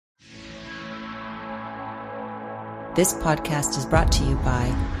This podcast is brought to you by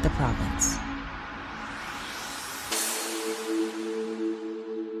The Province.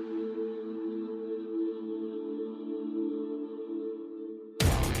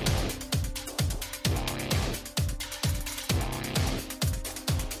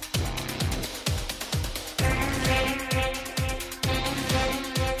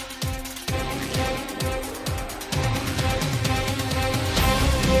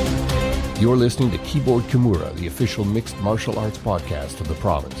 You're listening to Keyboard Kimura, the official mixed martial arts podcast of the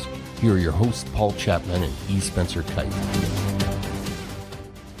province. Here are your hosts, Paul Chapman and E. Spencer Kyte.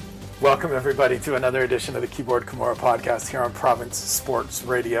 Welcome, everybody, to another edition of the Keyboard Kimura podcast here on Province Sports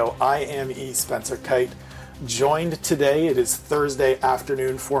Radio. I am E. Spencer Kyte, joined today. It is Thursday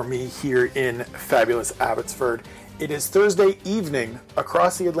afternoon for me here in fabulous Abbotsford. It is Thursday evening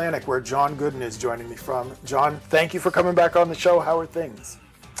across the Atlantic, where John Gooden is joining me from. John, thank you for coming back on the show. How are things?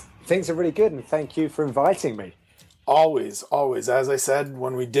 Things are really good, and thank you for inviting me. Always, always. As I said,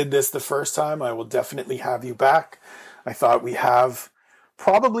 when we did this the first time, I will definitely have you back. I thought we have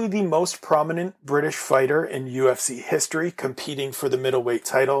probably the most prominent British fighter in UFC history competing for the middleweight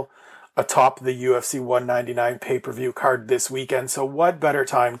title atop the UFC 199 pay-per-view card this weekend. So what better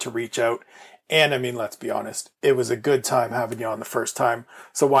time to reach out? And I mean, let's be honest, it was a good time having you on the first time.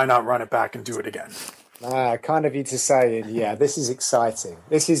 So why not run it back and do it again? Kind of you to say, and yeah, this is exciting.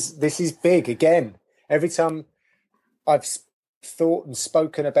 This is big again. Every time I've thought and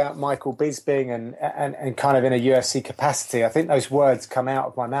spoken about Michael Bisping and kind of in a UFC capacity, I think those words come out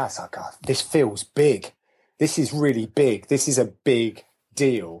of my mouth. It's like, God, this feels big. This is really big. This is a big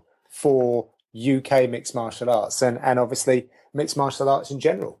deal for UK mixed martial arts and obviously mixed martial arts in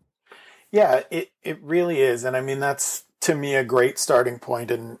general. Yeah, it really is. And I mean, that's, to me, a great starting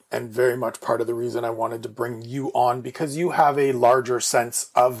point and very much part of the reason I wanted to bring you on, because you have a larger sense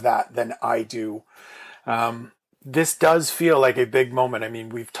of that than I do. This does feel like a big moment. I mean,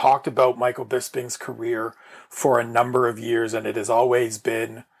 we've talked about Michael Bisping's career for a number of years, and it has always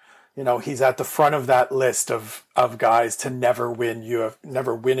been, you know, he's at the front of that list of guys to never win a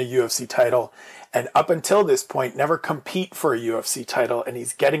UFC title. And up until this point, never compete for a UFC title. And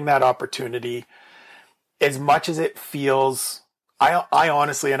he's getting that opportunity. As much as it feels, I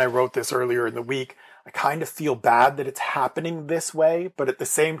honestly, and I wrote this earlier in the week, I kind of feel bad that it's happening this way, but at the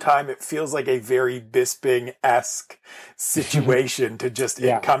same time, it feels like a very Bisping-esque situation to just,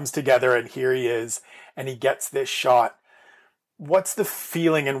 It comes together and here he is, and he gets this shot. What's the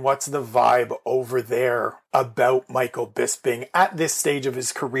feeling and what's the vibe over there about Michael Bisping at this stage of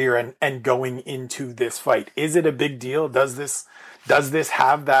his career and going into this fight? Is it a big deal? Does this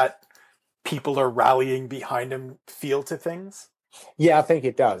have that people are rallying behind him feel to things? Yeah, I think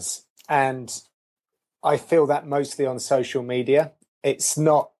it does. And I feel that mostly on social media. It's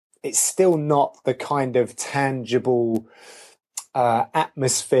still not the kind of tangible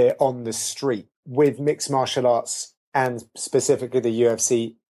atmosphere on the street with mixed martial arts and specifically the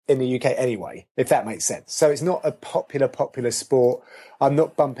UFC in the UK anyway, if that makes sense. So it's not a popular sport. I'm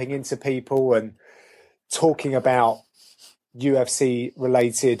not bumping into people and talking about UFC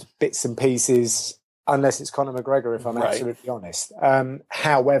related bits and pieces, unless it's Conor McGregor, if I'm absolutely honest.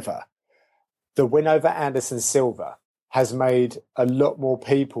 However, the win over Anderson Silva has made a lot more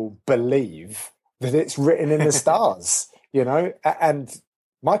people believe that it's written in the stars, you know, and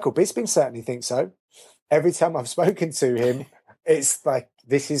Michael Bisping certainly thinks so. Every time I've spoken to him, it's like,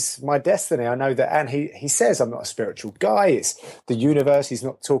 this is my destiny. I know that. And he says, I'm not a spiritual guy. It's the universe. He's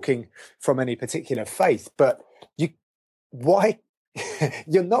not talking from any particular faith, but why?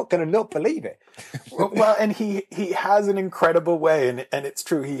 You're not going to not believe it. Well, and he has an incredible way, and it's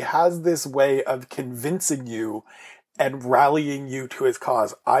true. He has this way of convincing you and rallying you to his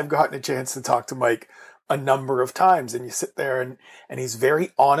cause. I've gotten a chance to talk to Mike a number of times, and you sit there and he's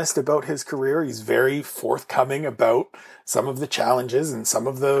very honest about his career. He's very forthcoming about some of the challenges and some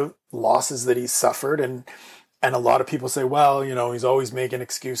of the losses that he's suffered. And a lot of people say, well, you know, he's always making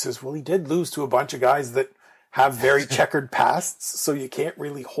excuses. Well, he did lose to a bunch of guys that have very checkered pasts, so you can't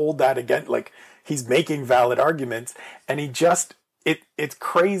really hold that against, like, he's making valid arguments, and he just, it's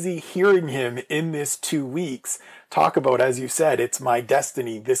crazy hearing him in this 2 weeks talk about, as you said, it's my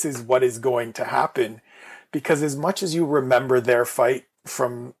destiny, this is what is going to happen, because as much as you remember their fight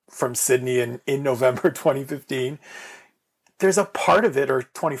from Sydney in November 2015, there's a part of it, or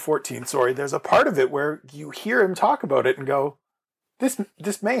 2014, sorry, there's a part of it where you hear him talk about it and go,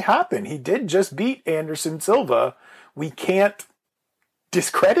 This may happen. He did just beat Anderson Silva. We can't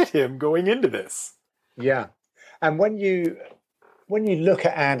discredit him going into this. Yeah. And when you look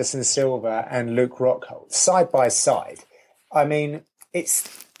at Anderson Silva and Luke Rockhold side by side, I mean, it's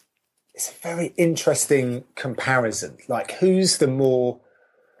it's a very interesting comparison. Like, who's the more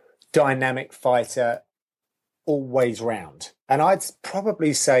dynamic fighter always round? And I'd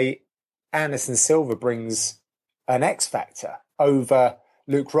probably say Anderson Silva brings an X factor over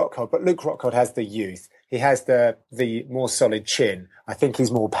Luke Rockhold, but Luke Rockhold has the youth. He has the more solid chin. I think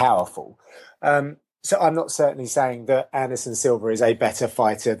he's more powerful. So I'm not certainly saying that Anderson Silva is a better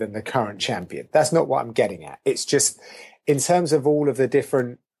fighter than the current champion. That's not what I'm getting at. It's just in terms of all of the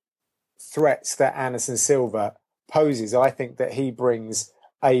different threats that Anderson Silva poses, I think that he brings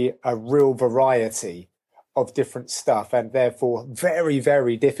a real variety of different stuff and therefore very,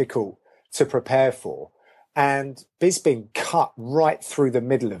 very difficult to prepare for. And Bisping cut right through the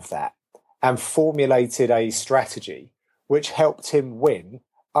middle of that and formulated a strategy which helped him win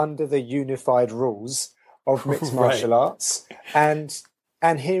under the unified rules of mixed martial arts. And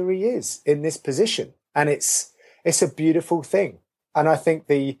here he is in this position. And it's a beautiful thing. And I think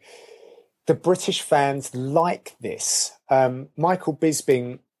the British fans like this. Michael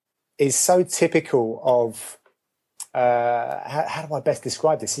Bisping is so typical of, how do I best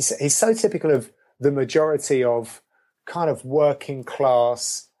describe this? He's so typical of the majority of kind of working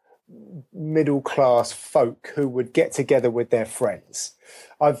class, middle class folk who would get together with their friends.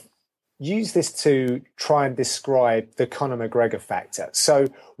 I've used this to try and describe the Conor McGregor factor. So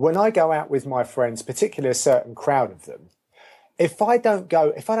when I go out with my friends, particularly a certain crowd of them, if I don't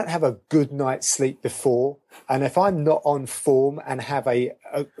have a good night's sleep before, and if I'm not on form and have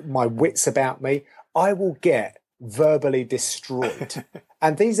my wits about me, I will get verbally destroyed.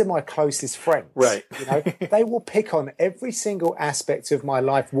 And these are my closest friends. Right. You know, they will pick on every single aspect of my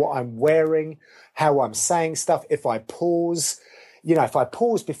life, what I'm wearing, how I'm saying stuff. If I pause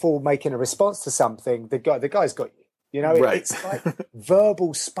before making a response to something, the guy's got you. You know, it's like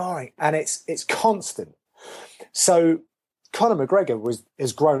verbal sparring, and it's constant. So Conor McGregor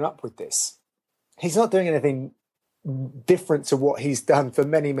has grown up with this. He's not doing anything different to what he's done for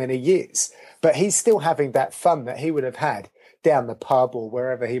many, many years, but he's still having that fun that he would have had down the pub or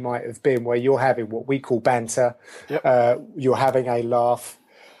wherever he might have been, where you're having what we call banter. Yep. You're having a laugh,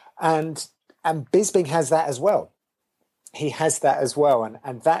 and Bisping has that as well. He has that as well,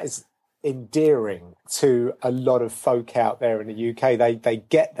 and that is endearing to a lot of folk out there in the UK. They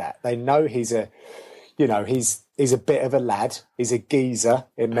get that. They know he's a bit of a lad. He's a geezer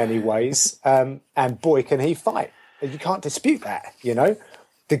in many ways, and boy, can he fight! You can't dispute that. You know,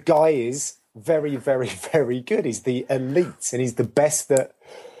 the guy is very, very, very good. He's the elite, and he's the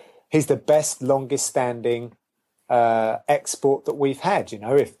best longest standing export that we've had. You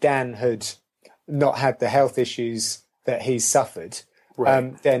know, if Dan had not had the health issues that he's suffered,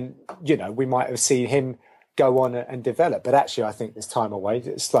 then, you know, we might have seen him go on and develop. But actually, I think this time away,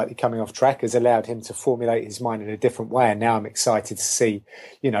 slightly coming off track, has allowed him to formulate his mind in a different way. And now I'm excited to see,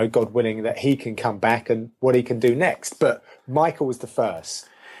 you know, God willing, that he can come back and what he can do next. But Michael was the first,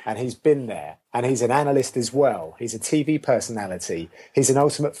 and he's been there, and he's an analyst as well. He's a TV personality. He's an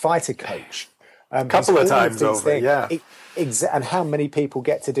Ultimate Fighter coach. A couple of times over, yeah. And how many people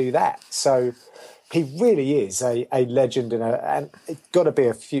get to do that? So he really is a legend, and it's got to be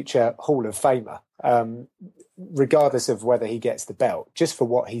a future Hall of Famer, regardless of whether he gets the belt, just for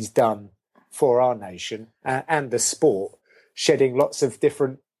what he's done for our nation and the sport, shedding lots of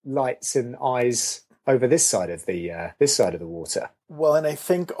different lights and eyes over this side of the water. Well, and I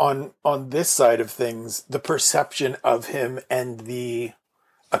think on this side of things, the perception of him and the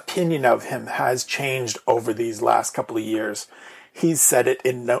opinion of him has changed over these last couple of years. He's said it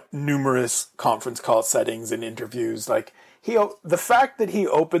in numerous conference call settings and interviews. Like, the fact that he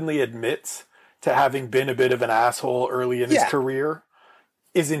openly admits to having been a bit of an asshole early in his career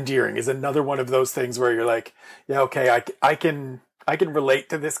is endearing. Is another one of those things where you're like, yeah, okay, I can relate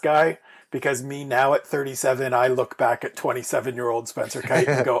to this guy, because me now at 37, I look back at 27-year-old Spencer Kyte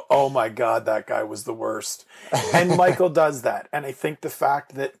and go, oh my God, that guy was the worst. And Michael does that. And I think the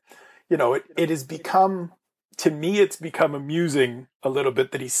fact that, you know, it has become, to me, it's become amusing a little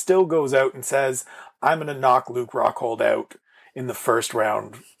bit that he still goes out and says, I'm going to knock Luke Rockhold out in the first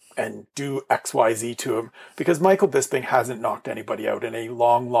round and do XYZ to him, because Michael Bisping hasn't knocked anybody out in a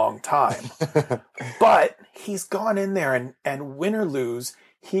long, long time. But he's gone in there and win or lose,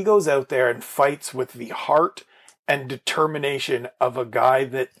 he goes out there and fights with the heart and determination of a guy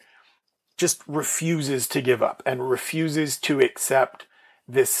that just refuses to give up and refuses to accept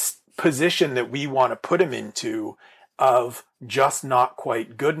this position that we want to put him into of just not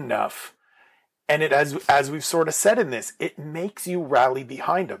quite good enough. And it, as we've sort of said in this, it makes you rally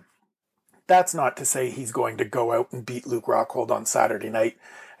behind him. That's not to say he's going to go out and beat Luke Rockhold on Saturday night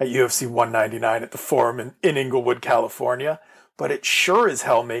at UFC 199 at the Forum in Inglewood, California. but it sure as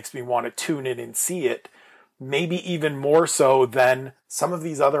hell makes me want to tune in and see it, maybe even more so than some of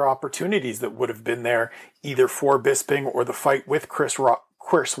these other opportunities that would have been there, either for Bisping or the fight with Chris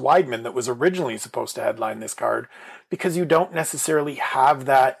Weidman that was originally supposed to headline this card, because you don't necessarily have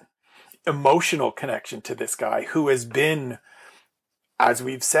that emotional connection to this guy who has been, as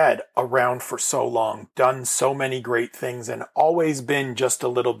we've said, around for so long, done so many great things, and always been just a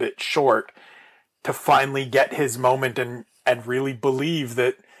little bit short to finally get his moment and really believe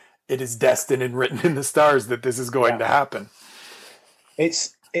that it is destined and written in the stars that this is going to happen.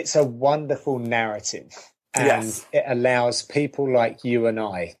 It's a wonderful narrative, and yes, it allows people like you and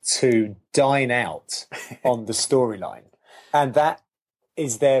I to dine out on the storyline, and that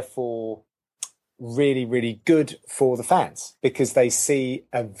is therefore really, really good for the fans because they see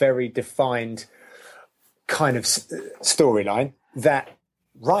a very defined kind of storyline that,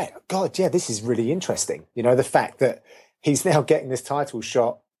 right, God, yeah, this is really interesting. You know, the fact that he's now getting this title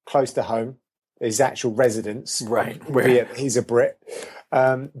shot close to home, his actual residence, right? Where he's a Brit,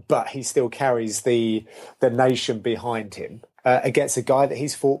 but he still carries the nation behind him against a guy that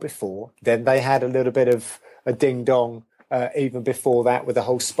he's fought before. Then they had a little bit of a ding dong even before that with the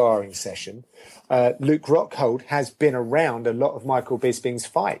whole sparring session. Luke Rockhold has been around a lot of Michael Bisping's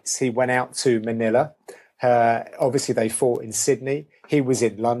fights. He went out to Manila. Obviously, they fought in Sydney. He was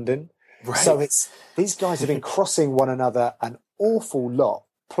in London. Right. So these guys have been crossing one another an awful lot.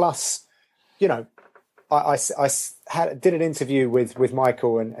 Plus, you know, I did an interview with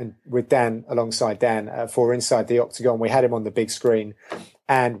Michael and with Dan, alongside Dan, for Inside the Octagon. We had him on the big screen.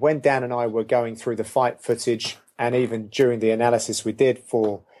 And when Dan and I were going through the fight footage, and even during the analysis we did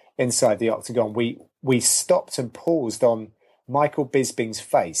for Inside the Octagon, we stopped and paused on Michael Bisping's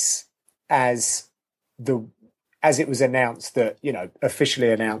face as it was announced that, you know,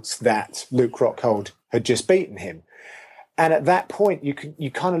 officially announced that Luke Rockhold had just beaten him. And at that point,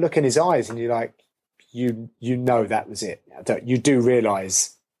 you kind of look in his eyes and you're like, you know that was it. You do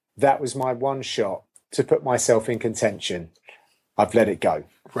realise that was my one shot to put myself in contention. I've let it go.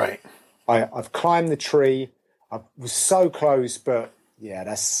 Right. I've climbed the tree. I was so close, but yeah,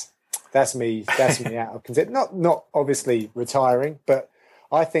 that's me. That's me out of contention. Not obviously retiring, but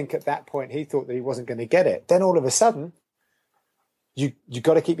I think at that point he thought that he wasn't going to get it. Then all of a sudden, you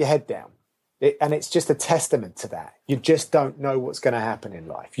got to keep your head down. And it's just a testament to that. You just don't know what's going to happen in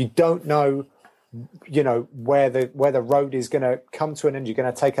life. You don't know, you know, where the road is going to come to an end. You're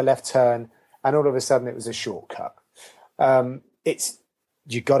going to take a left turn, and all of a sudden it was a shortcut.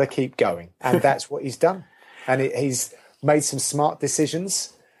 You got to keep going, and that's what he's done. And he's made some smart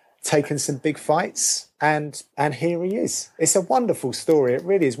decisions, taken some big fights, and here he is. It's a wonderful story. It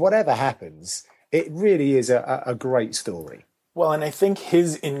really is. Whatever happens, it really is a great story. Well, and I think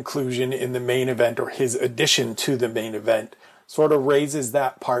his inclusion in the main event, or his addition to the main event, sort of raises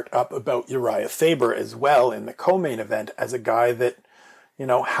that part up about Uriah Faber as well in the co-main event as a guy that, you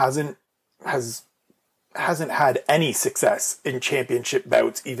know, hasn't had any success in championship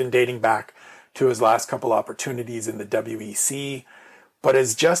bouts, even dating back to his last couple opportunities in the WEC, but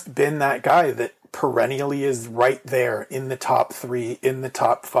has just been that guy that perennially is right there in the top 3, in the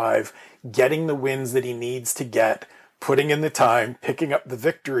top 5, getting the wins that he needs to get, putting in the time, picking up the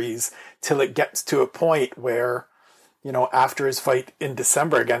victories till it gets to a point where, you know, after his fight in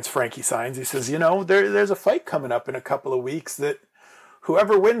December against Frankie Saenz, he says, you know, there's a fight coming up in a couple of weeks that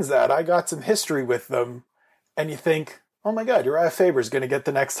whoever wins that, I got some history with them. And you think, oh my God, Uriah Faber's going to get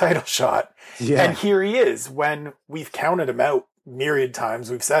the next title shot. Yeah. And here he is, when we've counted him out myriad times.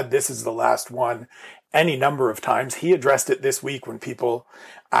 We've said this is the last one any number of times. He addressed it this week when people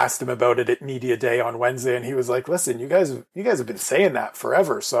asked him about it at Media Day on Wednesday, and he was like, listen, you guys have been saying that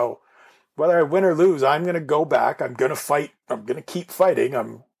forever. So whether I win or lose, I'm going to go back. I'm going to fight. I'm going to keep fighting.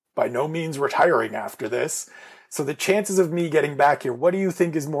 I'm by no means retiring after this. So the chances of me getting back here, what do you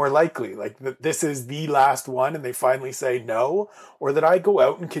think is more likely? Like that this is the last one and they finally say no, or that I go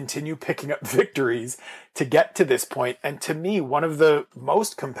out and continue picking up victories to get to this point? And to me, one of the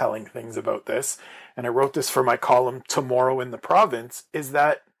most compelling things about this, and I wrote this for my column tomorrow in the Province, is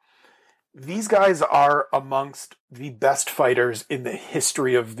that these guys are amongst the best fighters in the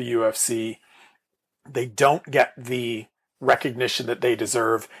history of the UFC. They don't get the recognition that they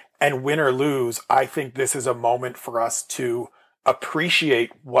deserve. And win or lose, I think this is a moment for us to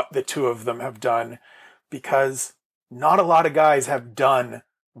appreciate what the two of them have done, because not a lot of guys have done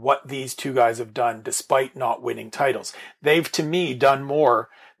what these two guys have done despite not winning titles. They've, to me, done more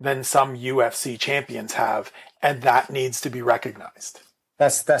than some UFC champions have, and that needs to be recognized.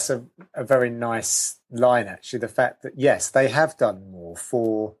 That's a very nice line, actually. The fact that, yes, they have done more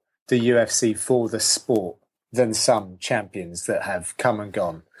for the UFC, for the sport, than some champions that have come and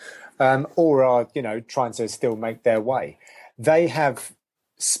gone, or are, trying to still make their way. They have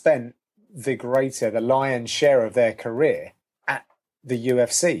spent the lion's share of their career at the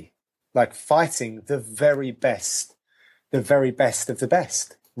UFC, like fighting the very best of the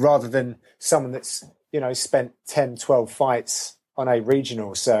best, rather than someone that's, spent 10, 12 fights on a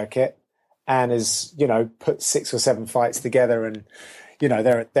regional circuit and has, put 6 or 7 fights together and,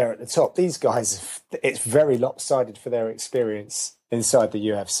 they're at the top. These guys, it's very lopsided for their experience inside the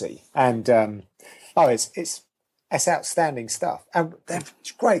UFC. And, it's outstanding stuff. And they're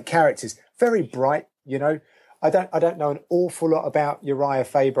great characters, very bright, I don't know an awful lot about Uriah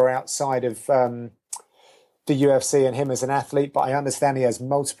Faber outside of the UFC and him as an athlete, but I understand he has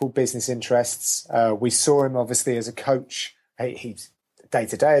multiple business interests. We saw him obviously as a coach. He's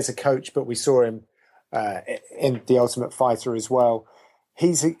day-to-day as a coach, but we saw him in The Ultimate Fighter as well.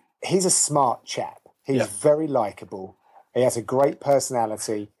 He's a smart chap. He's very likable. He has a great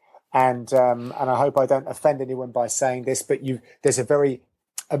personality. And I hope I don't offend anyone by saying this, but there's a very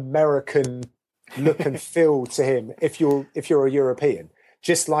American look and feel to him if you're a European.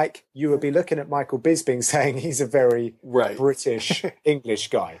 Just like you would be looking at Michael Bisping saying he's a very British English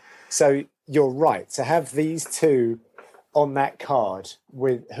guy. So you're right to have these two on that card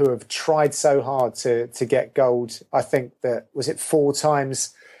who have tried so hard to get gold. I think that was it 4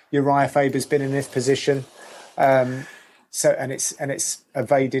 times Uriah Faber's been in this position. So it's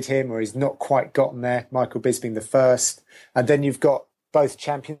evaded him, or he's not quite gotten there. Michael Bisping the first, and then you've got both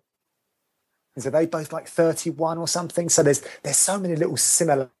champions. Are they both like 31 or something? So there's so many little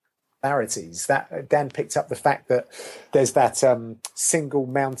similarities. That Dan picked up the fact that there's that single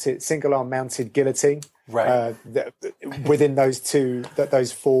arm mounted guillotine within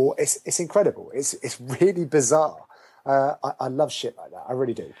those 4. It's incredible. It's really bizarre. I love shit like that. I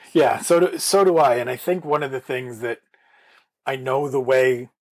really do. Yeah, so do I. And I think one of the things that I know the way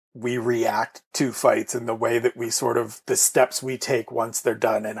we react to fights and the way that we the steps we take once they're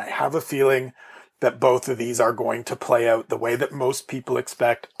done. And I have a feeling that both of these are going to play out the way that most people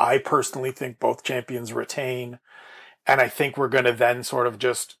expect. I personally think both champions retain. And I think we're going to then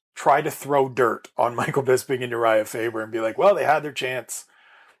just try to throw dirt on Michael Bisping and Uriah Faber and be like, well, they had their chance.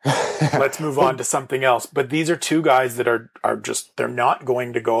 Let's move on to something else. But these are two guys that are they're not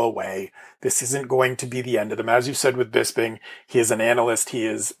going to go away. This isn't going to be the end of them. As you said with Bisping, he is an analyst. He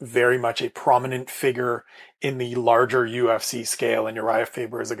is very much a prominent figure in the larger UFC scale. And Uriah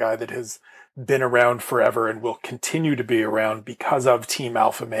Faber is a guy that has been around forever and will continue to be around because of Team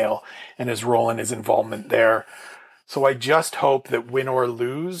Alpha Male and his role and his involvement there. So I just hope that win or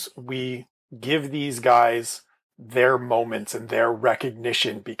lose, we give these guys their moments and their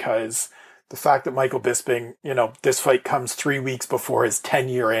recognition, because the fact that Michael Bisping, this fight comes 3 weeks before his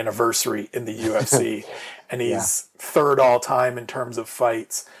 10-year anniversary in the UFC, and he's third all time in terms of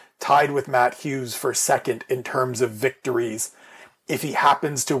fights, tied with Matt Hughes for second in terms of victories. If he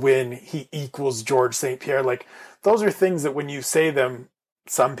happens to win, he equals George St. Pierre. Like, those are things that when you say them,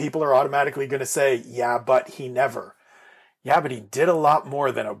 some people are automatically going to say, yeah, but he never. Yeah, but he did a lot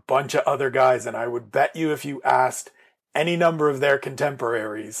more than a bunch of other guys, and I would bet you if you asked any number of their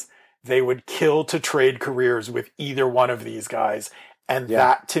contemporaries, they would kill to trade careers with either one of these guys. And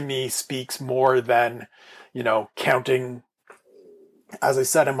that, to me, speaks more than, counting. As I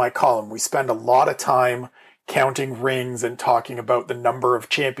said in my column, we spend a lot of time counting rings and talking about the number of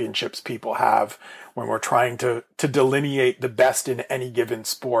championships people have when we're trying to delineate the best in any given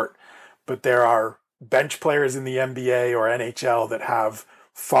sport. But there are bench players in the NBA or NHL that have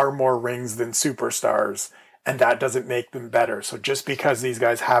far more rings than superstars, and that doesn't make them better. So just because these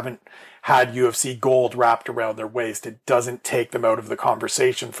guys haven't had UFC gold wrapped around their waist, it doesn't take them out of the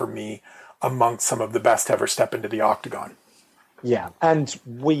conversation for me amongst some of the best to ever step into the octagon. Yeah, and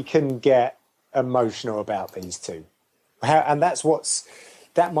we can get emotional about these two. And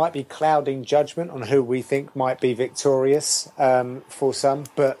that might be clouding judgment on who we think might be victorious for some,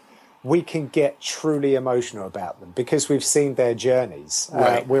 but we can get truly emotional about them because we've seen their journeys.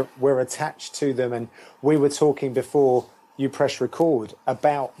 Right. We're attached to them, and we were talking before you press record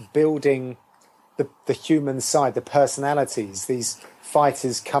about building the human side, the personalities, these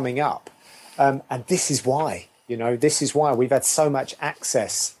fighters coming up. And this is why, we've had so much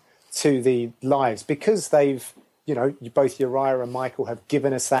access to the lives, because they've, both Uriah and Michael have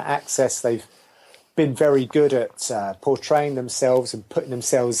given us that access. They've been very good at portraying themselves and putting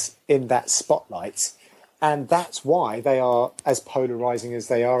themselves in that spotlight. And that's why they are as polarizing as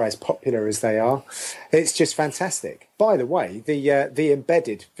they are, as popular as they are. It's just fantastic. By the way, the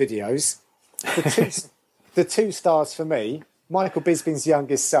embedded videos, the two stars for me, Michael Bisping's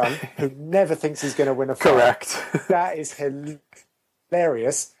youngest son, who never thinks he's going to win a fight. Correct. That is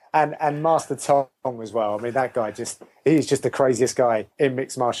hilarious. And Master Tom as well. I mean, that guy he's just the craziest guy in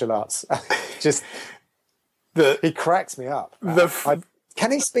mixed martial arts. He cracks me up.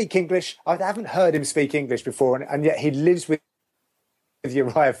 Can he speak English? I haven't heard him speak English before, and yet he lives with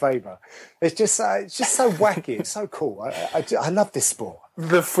Uriah Faber. It's just so wacky. It's so cool. I love this sport.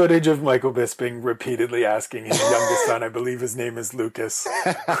 The footage of Michael Bisping repeatedly asking his youngest son, I believe his name is Lucas,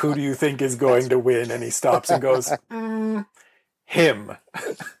 who do you think is going to win? And he stops and goes, him.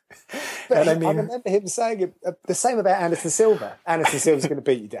 And I remember him saying the same about Anderson Silva. Anderson Silva's going to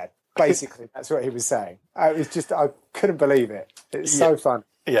beat you, Dad. Basically, that's what he was saying. I couldn't believe it. It's so fun.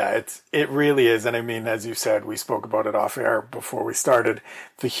 Yeah, it really is. And I mean, as you said, we spoke about it off air before we started.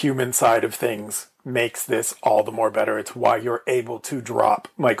 The human side of things makes this all the more better. It's why you're able to drop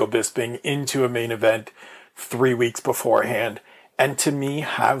Michael Bisping into a main event 3 weeks beforehand. And to me,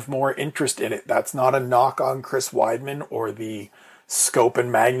 have more interest in it. That's not a knock on Chris Weidman or the scope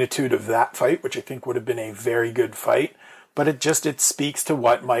and magnitude of that fight, which I think would have been a very good fight. But it speaks to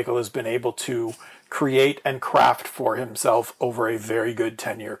what Michael has been able to create and craft for himself over a very good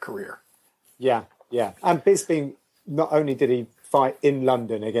 10-year career. Yeah. And Bisping, not only did he fight in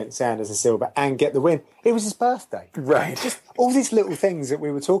London against Anderson Silva and get the win, it was his birthday. Right. Just all these little things that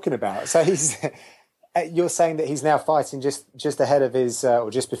we were talking about. So you're saying that he's now fighting just ahead of his, or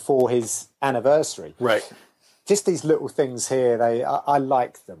just before his anniversary. Right. Just these little things here, I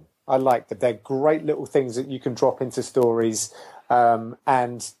like them. I like that. They're great little things that you can drop into stories.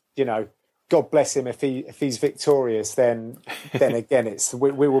 And, God bless him if he's victorious, then again,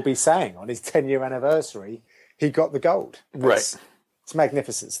 we will be saying on his 10-year anniversary, he got the gold. Right. It's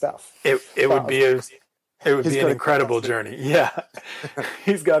magnificent stuff. It would be an incredible journey. Yeah.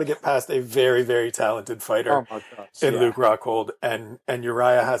 He's got to get past a very, very talented fighter in Luke Rockhold, and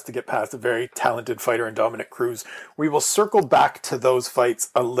Uriah has to get past a very talented fighter in Dominic Cruz. We will circle back to those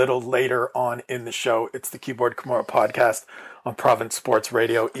fights a little later on in the show. It's the Keyboard Kimura podcast on Province Sports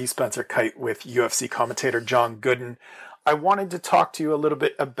Radio. E. Spencer Kyte with UFC commentator John Gooden. I wanted to talk to you a little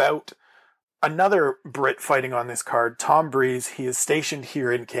bit about another Brit fighting on this card, Tom Breese. He is stationed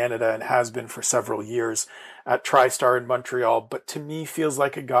here in Canada and has been for several years at TriStar in Montreal, but to me feels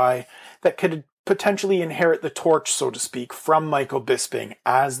like a guy that could potentially inherit the torch, so to speak, from Michael Bisping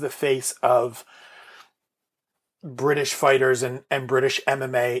as the face of British fighters and British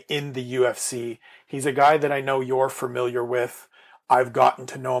MMA in the UFC. He's a guy that I know you're familiar with. I've gotten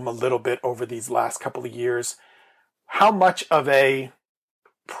to know him a little bit over these last couple of years. How much of a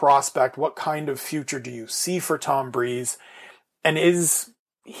prospect, what kind of future do you see for Tom Breese? And is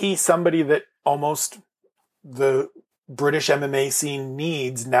he somebody that almost the British MMA scene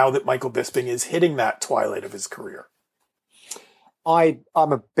needs now that Michael Bisping is hitting that twilight of his career? I'm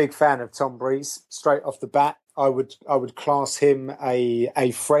a big fan of Tom Breese straight off the bat. I would class him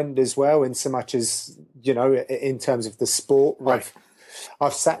a friend as well, in so much as, in terms of the sport. Right.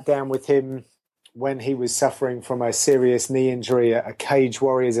 I've sat down with him when he was suffering from a serious knee injury at a Cage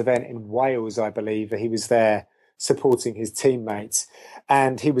Warriors event in Wales, I believe. He was there supporting his teammates.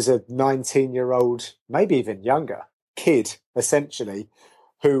 And he was a 19-year-old, maybe even younger, kid, essentially,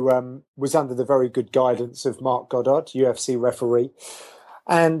 who was under the very good guidance of Mark Goddard, UFC referee.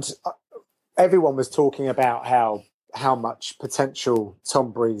 And everyone was talking about how much potential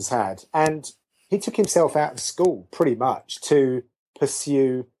Tom Breese had. And he took himself out of school, pretty much, to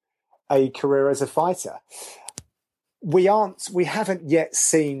pursue a career as a fighter. We haven't yet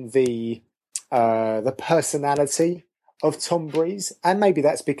seen the personality of Tom Breese, and maybe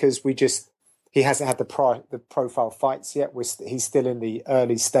that's because he hasn't had the profile fights yet. He's still in the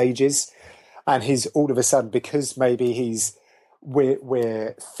early stages, and he's all of a sudden, because maybe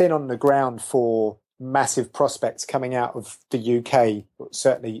we're thin on the ground for massive prospects coming out of the UK,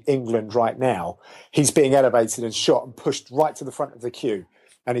 certainly England right now. He's being elevated and shot and pushed right to the front of the queue.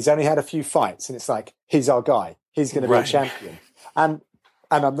 And he's only had a few fights, and it's like, he's our guy. He's going to be a champion. And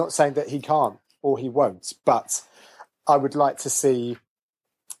I'm not saying that he can't or he won't, but I would like to see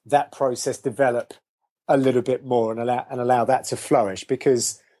that process develop a little bit more and allow that to flourish,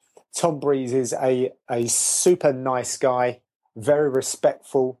 because Tom Breese is a super nice guy, very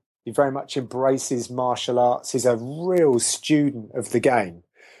respectful. He very much embraces martial arts. He's a real student of the game.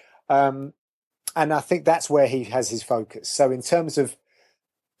 And I think that's where he has his focus. So in terms of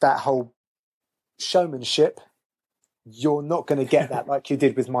that whole showmanship, you're not going to get that like you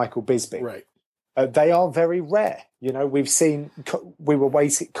did with Michael Bisping. Right. They are very rare. We've seen, we were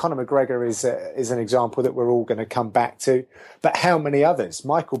waiting, Conor McGregor is an example that we're all going to come back to. But how many others?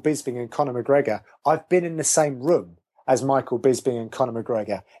 Michael Bisping and Conor McGregor, I've been in the same room as Michael Bisping and Conor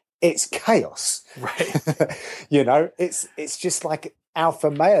McGregor, it's chaos. Right. It's just like alpha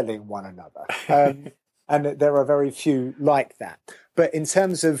mailing one another. And there are very few like that. But in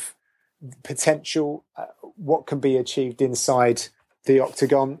terms of potential, what can be achieved inside the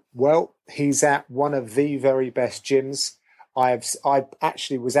octagon? Well, he's at one of the very best gyms. I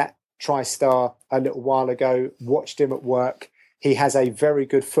actually was at TriStar a little while ago, watched him at work. He has a very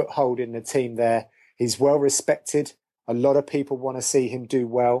good foothold in the team there. He's well respected. A lot of people want to see him do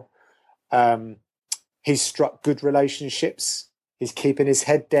well. He's struck good relationships. He's keeping his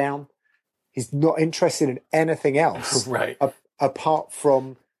head down. He's not interested in anything else Right. apart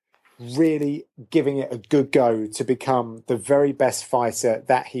from really giving it a good go to become the very best fighter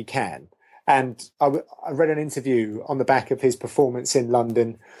that he can. And I read an interview on the back of his performance in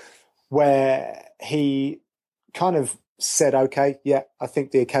London where he kind of said, okay, yeah, I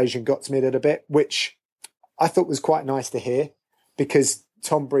think the occasion got to me a little bit, which I thought was quite nice to hear, because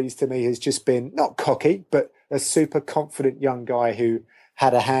Tom Breese to me has just been not cocky, but a super confident young guy who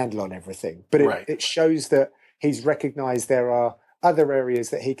had a handle on everything. But it shows that he's recognised there are other areas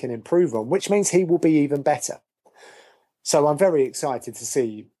that he can improve on, which means he will be even better. So I'm very excited to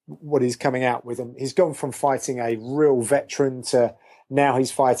see what he's coming out with. And he's gone from fighting a real veteran to now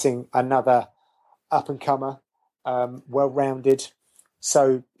he's fighting another up-and-comer, well-rounded.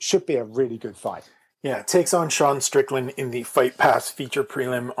 So should be a really good fight. Yeah, takes on Sean Strickland in the Fight Pass feature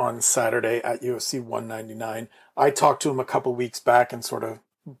prelim on Saturday at UFC 199. I talked to him a couple weeks back and sort of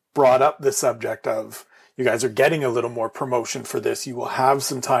brought up the subject of, you guys are getting a little more promotion for this. You will have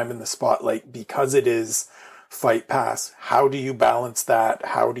some time in the spotlight because it is Fight Pass. How do you balance that?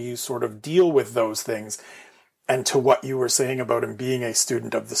 How do you sort of deal with those things? And to what you were saying about him being a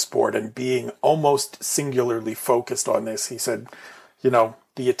student of the sport and being almost singularly focused on this, he said,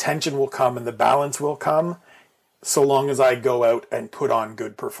 the attention will come and the balance will come so long as I go out and put on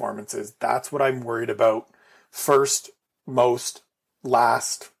good performances. That's what I'm worried about. First, most,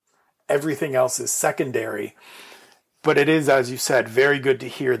 last, everything else is secondary. But it is, as you said, very good to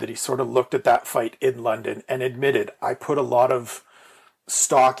hear that he sort of looked at that fight in London and admitted, I put a lot of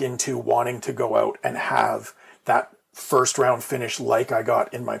stock into wanting to go out and have that first round finish like I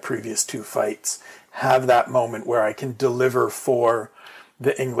got in my previous two fights. Have that moment where I can deliver for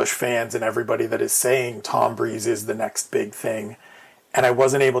the English fans and everybody that is saying Tom Breese is the next big thing. And I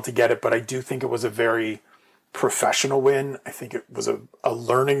wasn't able to get it, but I do think it was a very professional win. I think it was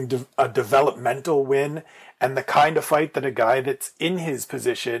a developmental win, and the kind of fight that a guy that's in his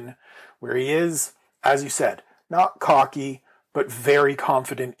position, where he is, as you said, not cocky, but very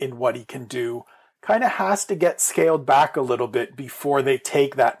confident in what he can do, kind of has to get scaled back a little bit before they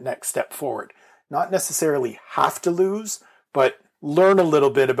take that next step forward. Not necessarily have to lose, but learn a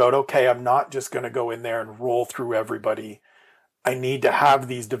little bit about, okay, I'm not just going to go in there and roll through everybody. I need to have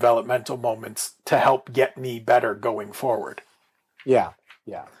these developmental moments to help get me better going forward. Yeah.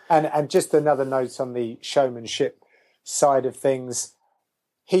 And just another note on the showmanship side of things.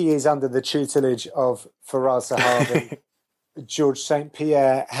 He is under the tutelage of Faraz Sahabi, George St.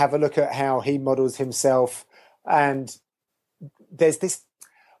 Pierre. Have a look at how he models himself. And there's this,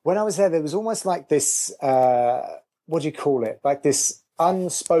 when I was there was almost like this, what do you call it? Like this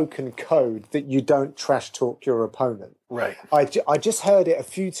unspoken code that you don't trash talk your opponent. Right. I just heard it a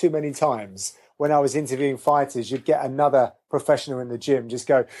few too many times when I was interviewing fighters. You'd get another professional in the gym just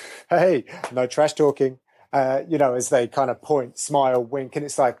go, hey, no trash talking, as they kind of point, smile, wink. And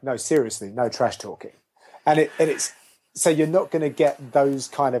it's like, no, seriously, no trash talking. And it's, so you're not going to get those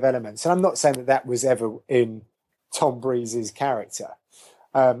kind of elements. And I'm not saying that was ever in Tom Breese's character.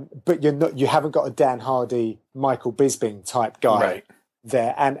 But you haven't got a Dan Hardy, Michael Bisping type guy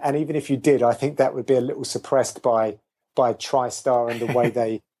there. And even if you did, I think that would be a little suppressed by TriStar and the way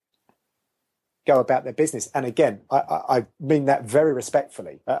they go about their business. And again, I mean that very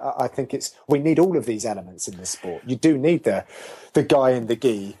respectfully. I think we need all of these elements in this sport. You do need the guy in the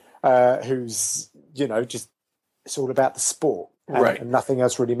gi who's, just, it's all about the sport and nothing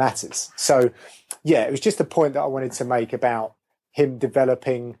else really matters. So yeah, it was just a point that I wanted to make about him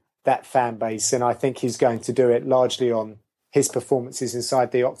developing that fan base. And I think he's going to do it largely on his performances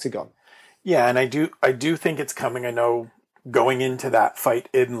inside the octagon. Yeah, and I do think it's coming. I know going into that fight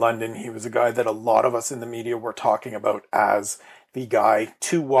in London, he was a guy that a lot of us in the media were talking about as the guy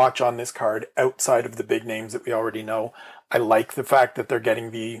to watch on this card outside of the big names that we already know. I like the fact that they're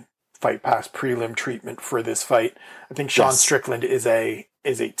getting the Fight Pass prelim treatment for this fight. I think Sean Strickland is a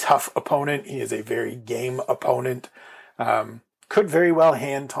tough opponent. He is a very game opponent. Could very well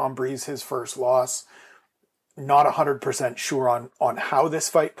hand Tom Breese his first loss. Not 100% sure on how this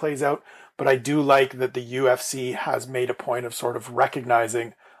fight plays out, But I do like that the UFC has made a point of sort of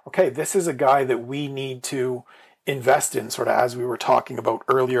recognizing, okay, this is a guy that we need to invest in, sort of as we were talking about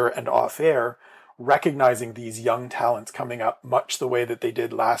earlier and off air, recognizing these young talents coming up much the way that they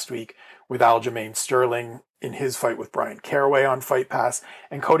did last week with Aljamain Sterling in his fight with Brian Caraway on Fight Pass,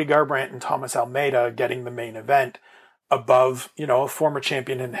 and Cody Garbrandt and Thomas Almeida getting the main event above, a former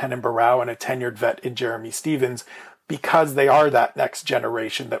champion in Renan Barao and a tenured vet in Jeremy Stevens, because they are that next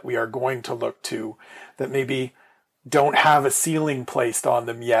generation that we are going to look to, that maybe don't have a ceiling placed on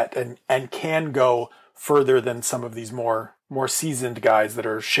them yet and can go further than some of these more seasoned guys that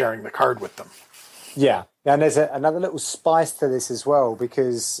are sharing the card with them. Yeah. And there's another little spice to this as well,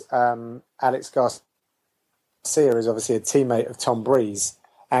 because Alex Garcia is obviously a teammate of Tom Breese,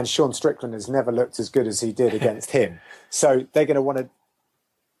 and Sean Strickland has never looked as good as he did against him. So they're going to want to...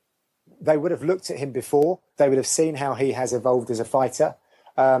 They would have looked at him before. They would have seen how he has evolved as a fighter.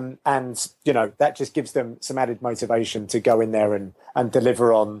 And, that just gives them some added motivation to go in there and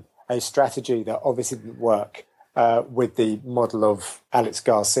deliver on a strategy that obviously didn't work with the model of Alex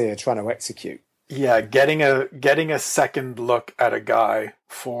Garcia trying to execute. Yeah, getting a second look at a guy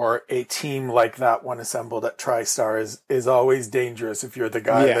for a team like that one assembled at TriStar is always dangerous if you're the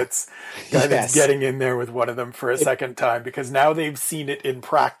guy that's getting in there with one of them for a second time, because now they've seen it in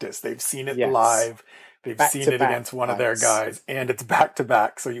practice. They've seen it live. They've seen it against one of their guys, and it's back to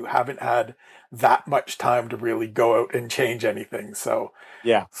back. So you haven't had that much time to really go out and change anything. So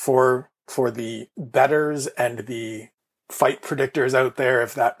for the bettors and the fight predictors out there,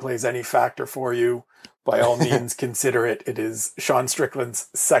 if that plays any factor for you, by all means consider it. It is Sean Strickland's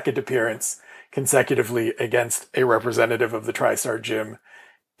second appearance consecutively against a representative of the TriStar Gym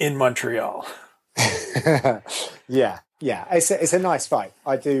in Montreal. Yeah, it's a nice fight.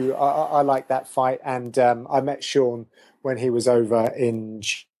 I like that fight, and I met Sean when he was over in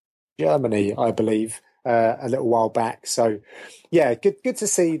Germany, I believe, a little while back. So yeah, good to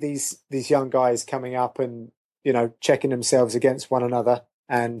see these young guys coming up and checking themselves against one another.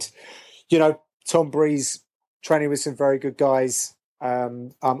 And, Tom Breese training with some very good guys.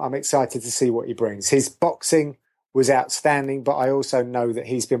 I'm excited to see what he brings. His boxing was outstanding, but I also know that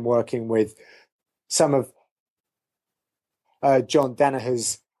he's been working with some of John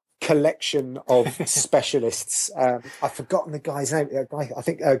Danaher's collection of specialists. I've forgotten the guy's name. I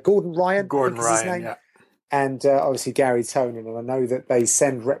think Gordon Ryan. Gordon Ryan, yeah. And obviously Gary Tonin. And I know that they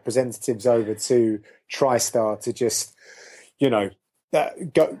send representatives over to TriStar to just,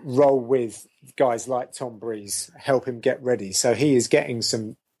 roll with guys like Tom Breese, help him get ready. So he is getting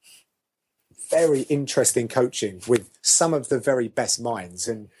some very interesting coaching with some of the very best minds.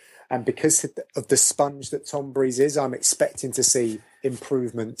 And because of the sponge that Tom Breese is, I'm expecting to see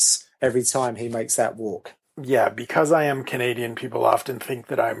improvements every time he makes that walk. Yeah, because I am Canadian, people often think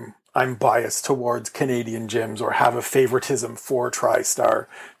that I'm biased towards Canadian gyms or have a favoritism for TriStar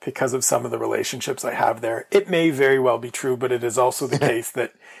because of some of the relationships I have there. It may very well be true, but it is also the case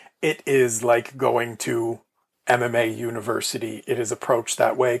that it is like going to MMA University. It is approached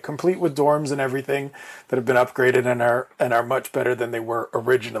that way, complete with dorms and everything that have been upgraded and are much better than they were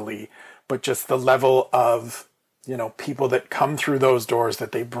originally. But just the level of, people that come through those doors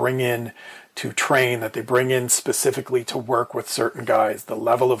that they bring in to train, that they bring in specifically to work with certain guys, the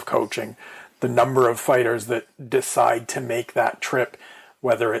level of coaching, the number of fighters that decide to make that trip,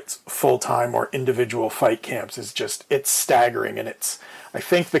 whether it's full-time or individual fight camps, it's staggering. And I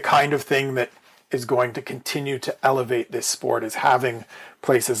think the kind of thing that is going to continue to elevate this sport is having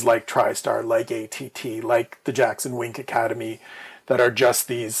places like TriStar, like ATT, like the Jackson Wink Academy, that are just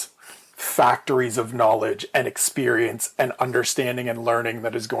these factories of knowledge and experience and understanding and learning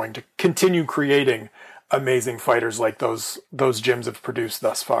that is going to continue creating amazing fighters like those gyms have produced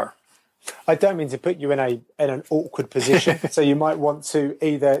thus far. I don't mean to put you in an awkward position, so you might want to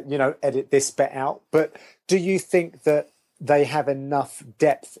either, edit this bit out, but do you think that they have enough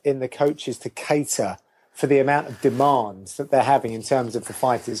depth in the coaches to cater for the amount of demands that they're having in terms of the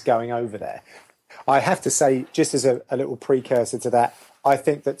fighters going over there? I have to say, just as a little precursor to that, I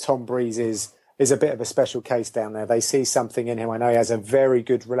think that Tom Breese is a bit of a special case down there. They see something in him. I know he has a very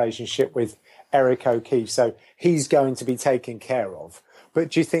good relationship with Eric O'Keefe, so he's going to be taken care of.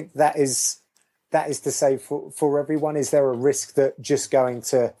 But do you think that is to say for everyone? Is there a risk that just going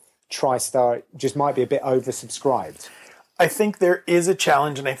to TriStar just might be a bit oversubscribed? I think there is a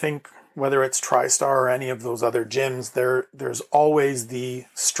challenge, and I think whether it's TriStar or any of those other gyms, there's always the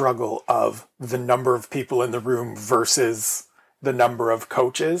struggle of the number of people in the room versus the number of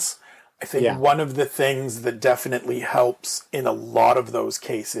coaches. I think one of the things that definitely helps in a lot of those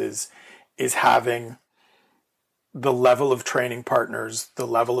cases is having the level of training partners, the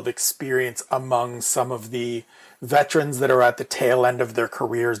level of experience among some of the veterans that are at the tail end of their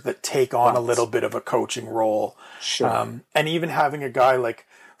careers that take on a little bit of a coaching role. Sure. And even having a guy like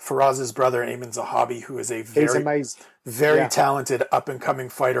Faraz's brother, Ayman Zahabi, who is a He's amazing. very talented up-and-coming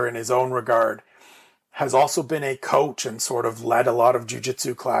fighter in his own regard, has also been a coach and sort of led a lot of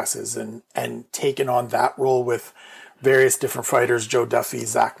jiu-jitsu classes and taken on that role with various different fighters, Joe Duffy,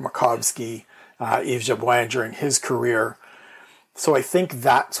 Zach Makovsky, Yves Jabouin during his career. So I think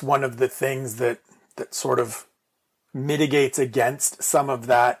that's one of the things that sort of mitigates against some of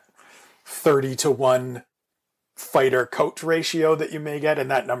that 30-to-1 fighter coach ratio that you may get. And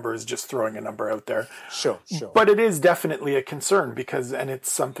that number is just throwing a number out there. Sure. But it is definitely a concern because, and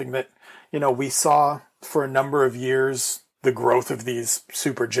it's something that, we saw for a number of years, the growth of these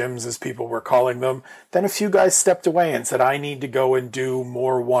super gyms, as people were calling them. Then a few guys stepped away and said, I need to go and do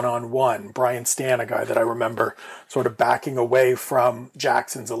more one-on-one. Brian Stan, a guy that I remember sort of backing away from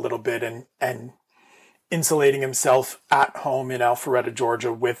Jackson's a little bit and insulating himself at home in Alpharetta,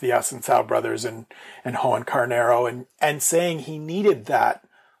 Georgia with the Assunção brothers and Juan Carnero and saying he needed that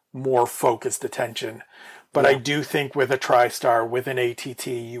more focused attention. But I do think with a TriStar, with an ATT,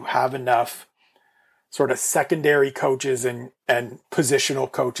 you have enough sort of secondary coaches and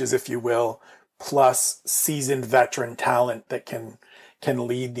positional coaches, if you will, plus seasoned veteran talent that can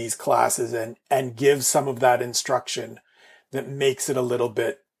lead these classes and give some of that instruction that makes it a little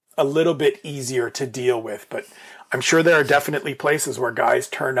bit easier to deal with. But I'm sure there are definitely places where guys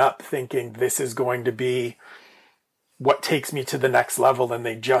turn up thinking this is going to be what takes me to the next level, and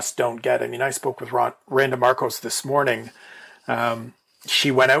they just don't get. I mean, I spoke with Randa Marcos this morning.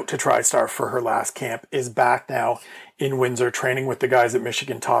 She went out to TriStar for her last camp, is back now in Windsor training with the guys at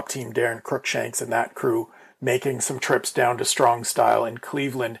Michigan Top Team, Darren Crookshanks and that crew, making some trips down to Strong Style in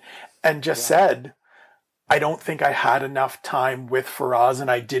Cleveland, and just said, I don't think I had enough time with Faraz, and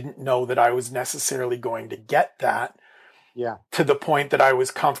I didn't know that I was necessarily going to get that. Yeah. To the point that I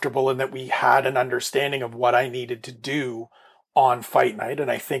was comfortable and that we had an understanding of what I needed to do on fight night.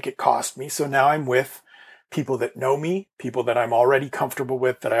 And I think it cost me. So now I'm with people that know me, people that I'm already comfortable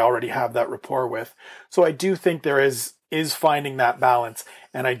with, that I already have that rapport with. So I do think there is finding that balance.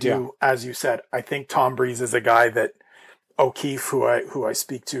 And I do, as you said, I think Tom Breese is a guy that O'Keefe, who I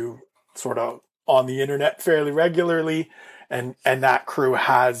speak to sort of on the internet fairly regularly, and that crew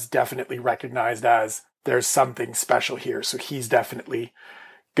has definitely recognized as there's something special here. So he's definitely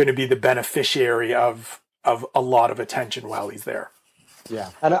going to be the beneficiary of a lot of attention while he's there.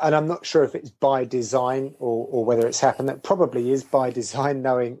 Yeah. And I'm not sure if it's by design or whether it's happened. That probably is by design,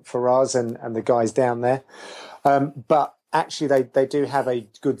 knowing Faraz and the guys down there. But actually they do have a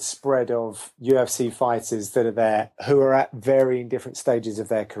good spread of UFC fighters that are there who are at varying different stages of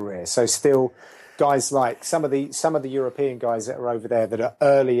their career. So still guys like some of the European guys that are over there that are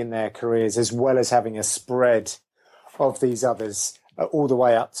early in their careers, as well as having a spread of these others all the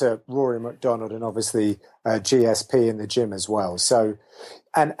way up to Rory McDonald and obviously GSP in the gym as well. So,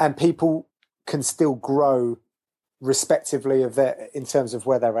 and people can still grow respectively in terms of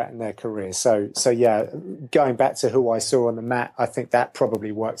where they're at in their career. So yeah, going back to who I saw on the mat, I think that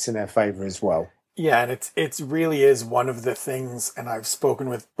probably works in their favor as well. Yeah, and it's really is one of the things, and I've spoken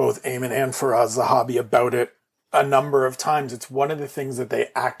with both Ayman and Faraz Zahabi about it a number of times. It's one of the things that they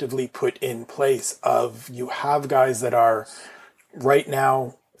actively put in place of, you have guys that are right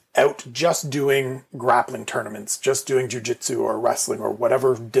now out just doing grappling tournaments, just doing jiu-jitsu or wrestling or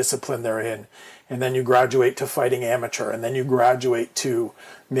whatever discipline they're in. And then you graduate to fighting amateur, and then you graduate to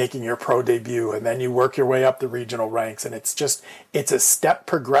making your pro debut, and then you work your way up the regional ranks. And it's a step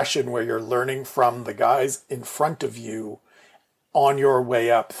progression where you're learning from the guys in front of you on your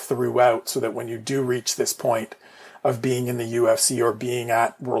way up throughout, so that when you do reach this point of being in the UFC or being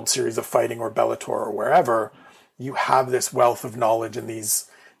at World Series of Fighting or Bellator or wherever, you have this wealth of knowledge and these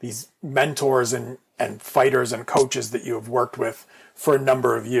mentors and fighters and coaches that you have worked with for a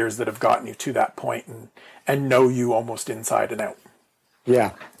number of years that have gotten you to that point and know you almost inside and out.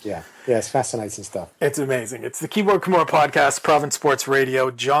 Yeah, it's fascinating stuff. It's amazing. It's the Keyboard Kimura podcast, Province Sports Radio.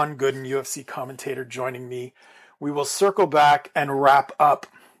 John Gooden, UFC commentator, joining me. We will circle back and wrap up,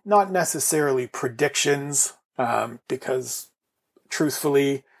 not necessarily predictions, because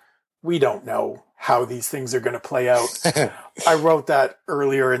truthfully, we don't know how these things are going to play out. I wrote that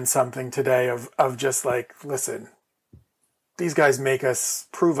earlier in something today of just like, listen, these guys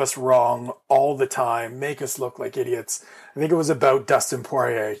prove us wrong all the time, make us look like idiots. I think it was about Dustin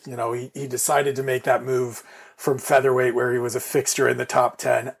Poirier. He decided to make that move from featherweight, where he was a fixture in the top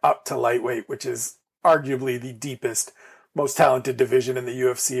 10, up to lightweight, which is arguably the deepest most talented division in the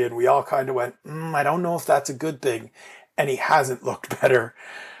UFC, and we all kind of went, I don't know if that's a good thing. And he hasn't looked better.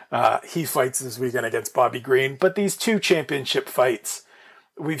 He fights this weekend against Bobby Green. But these two championship fights,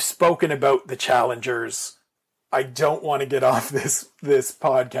 we've spoken about the challengers. I don't want to get off this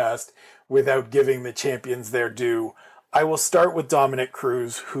podcast without giving the champions their due. I will start with Dominic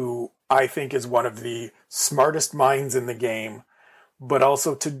Cruz, who I think is one of the smartest minds in the game, but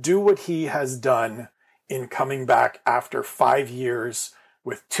also to do what he has done in coming back after 5 years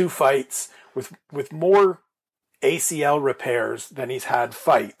with 2 fights, with more ACL repairs than he's had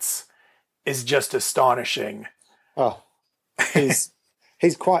fights, is just astonishing. Oh, he's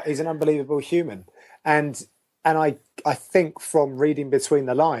an unbelievable human. And I think from reading between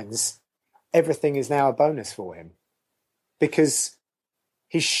the lines, everything is now a bonus for him, because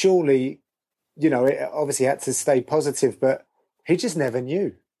he surely, obviously had to stay positive, but he just never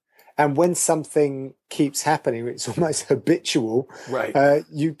knew. And when something keeps happening, it's almost habitual. Right.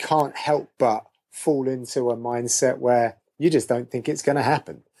 You can't help but fall into a mindset where you just don't think it's going to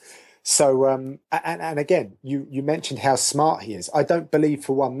happen. So, and again, you mentioned how smart he is. I don't believe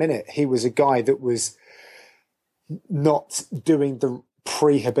for 1 minute he was a guy that was not doing the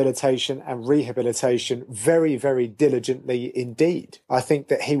prehabilitation and rehabilitation very, very diligently indeed. I think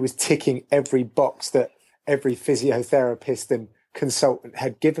that he was ticking every box that every physiotherapist and consultant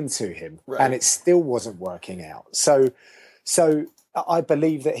had given to him, right, and it still wasn't working out. So I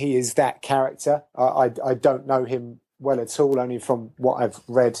believe that he is that character. I don't know him well at all, only from what I've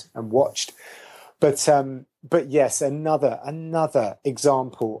read and watched. But yes, another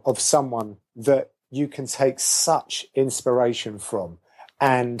example of someone that you can take such inspiration from.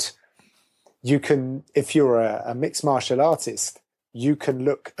 And you can, if you're a mixed martial artist, you can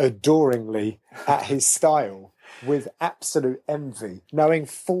look adoringly at his style with absolute envy, knowing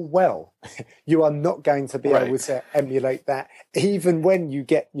full well you are not going to be able to emulate that. Even when you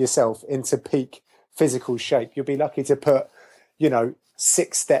get yourself into peak physical shape, you'll be lucky to put,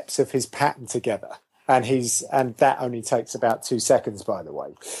 6 steps of his pattern together. And that only takes about 2 seconds, by the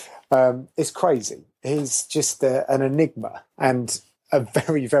way. It's crazy. He's just an enigma and a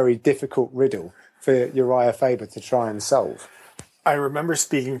very, very difficult riddle for Uriah Faber to try and solve. I remember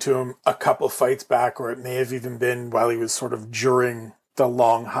speaking to him a couple fights back, or it may have even been while he was sort of during the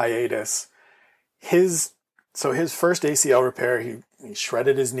long hiatus. His first ACL repair, he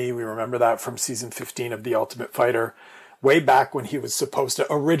shredded his knee. We remember that from season 15 of The Ultimate Fighter, way back when he was supposed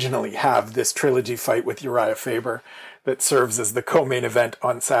to originally have this trilogy fight with Uriah Faber that serves as the co-main event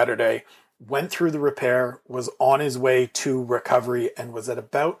on Saturday. Went through the repair, was on his way to recovery, and was at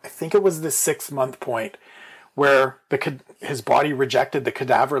about, I think it was the 6-month point, where his body rejected the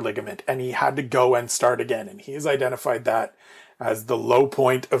cadaver ligament and he had to go and start again. And he has identified that as the low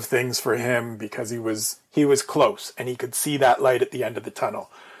point of things for him, because he was close and he could see that light at the end of the tunnel.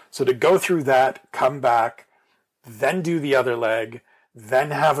 So to go through that, come back, then do the other leg,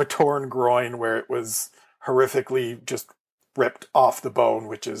 then have a torn groin where it was horrifically just ripped off the bone,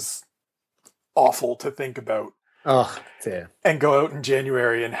 which is awful to think about. Oh, dear. And go out in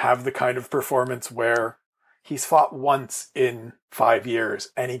January and have the kind of performance where he's fought once in 5 years,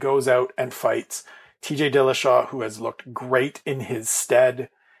 and he goes out and fights TJ Dillashaw, who has looked great in his stead,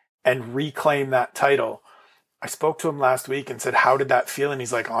 and reclaim that title. I spoke to him last week and said, how did that feel? And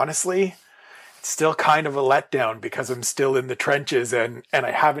he's like, honestly, it's still kind of a letdown because I'm still in the trenches and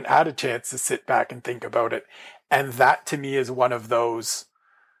I haven't had a chance to sit back and think about it. And that to me is one of those,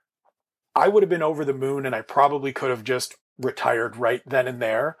 I would have been over the moon and I probably could have just retired right then and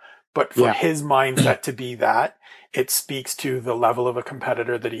there. But for his mindset to be that, it speaks to the level of a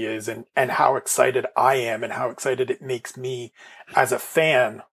competitor that he is, and how excited I am and how excited it makes me as a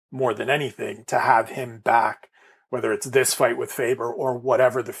fan more than anything to have him back, whether it's this fight with Faber or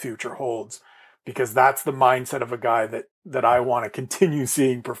whatever the future holds, because that's the mindset of a guy that I want to continue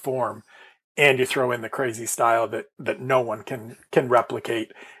seeing perform. And you throw in the crazy style that no one can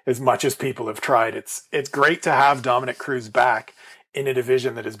replicate as much as people have tried. It's great to have Dominic Cruz back in a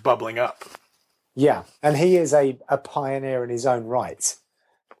division that is bubbling up. Yeah, and he is a pioneer in his own right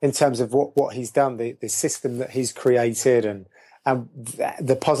in terms of what he's done, the system that he's created, and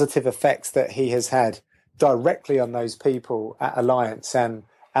the positive effects that he has had directly on those people at Alliance and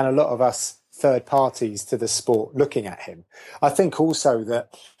a lot of us third parties to the sport looking at him. I think also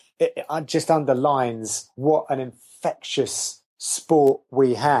that it just underlines what an infectious sport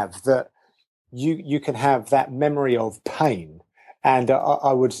we have, that you can have that memory of pain. And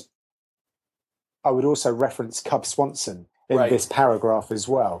I would also reference Cub Swanson in this paragraph as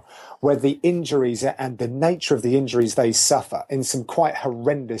well, where the injuries and the nature of the injuries they suffer in some quite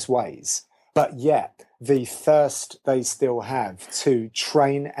horrendous ways. But yet the thirst they still have to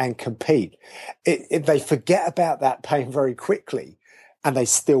train and compete. They forget about that pain very quickly, and they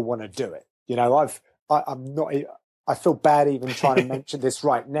still want to do it. You know, I'm not. I feel bad even trying to mention this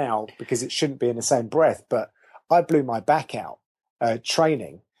right now because it shouldn't be in the same breath. But I blew my back out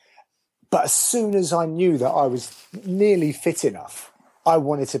training. But as soon as I knew that I was nearly fit enough, I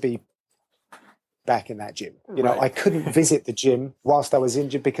wanted to be back in that gym. You know, I couldn't visit the gym whilst I was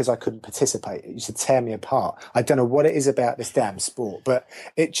injured because I couldn't participate. It used to tear me apart. I don't know what it is about this damn sport, but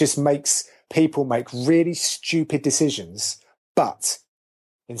it just makes people make really stupid decisions. But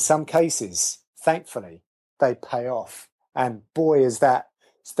in some cases, thankfully, they pay off. And boy, is that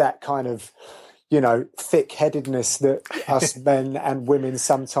kind of, you know, thick-headedness that us men and women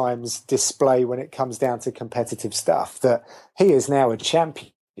sometimes display when it comes down to competitive stuff, that he is now a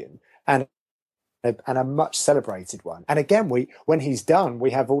champion and a much celebrated one. And again, when he's done,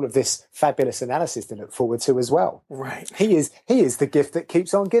 we have all of this fabulous analysis to look forward to as well. Right. He is the gift that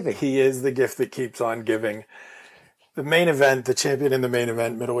keeps on giving. He is the gift that keeps on giving. The main event, the champion in the main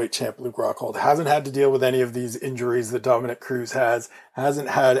event, middleweight champ Luke Rockhold, hasn't had to deal with any of these injuries that Dominic Cruz hasn't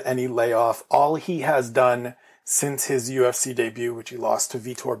had any layoff. All he has done since his UFC debut, which he lost to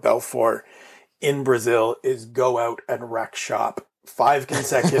Vitor Belfort in Brazil, is go out and wreck shop. 5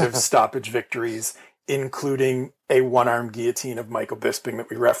 consecutive stoppage victories, including a one-arm guillotine of Michael Bisping that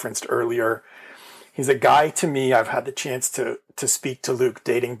we referenced earlier. He's a guy, to me, I've had the chance to speak to Luke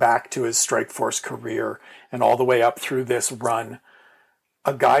dating back to his Strikeforce career and all the way up through this run.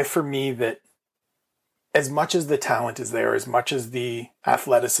 A guy for me that, as much as the talent is there, as much as the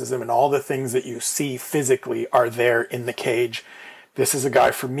athleticism and all the things that you see physically are there in the cage, this is a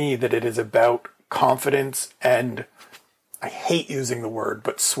guy for me that it is about confidence and, I hate using the word,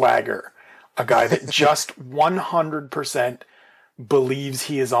 but swagger. A guy that just 100% believes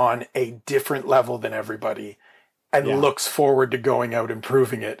he is on a different level than everybody and looks forward to going out and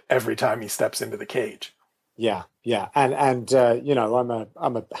proving it every time he steps into the cage. Yeah. And you know,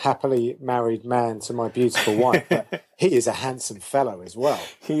 I'm a happily married man to my beautiful wife, but he is a handsome fellow as well.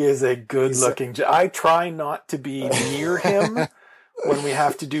 He is a good-looking... I try not to be near him when we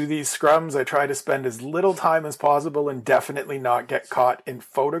have to do these scrums. I try to spend as little time as possible and definitely not get caught in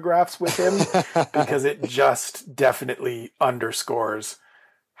photographs with him because it just definitely underscores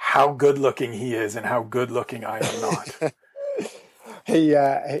how good-looking he is and how good-looking I am not. He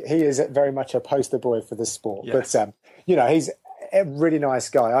is very much a poster boy for the sport. Yes. But, you know, he's a really nice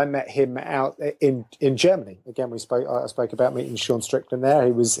guy. I met him out in Germany. Again, I spoke about meeting Sean Strickland there.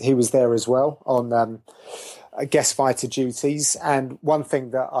 He was there as well on guest fighter duties. And one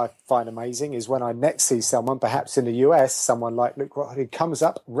thing that I find amazing is when I next see someone, perhaps in the US, someone like Luke Rockhold, who comes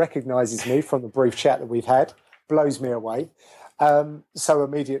up, recognizes me from the brief chat that we've had, blows me away. So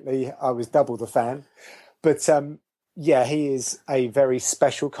immediately I was double the fan. But yeah, he is a very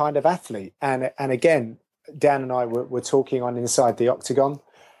special kind of athlete. And again, Dan and I were talking on Inside the Octagon.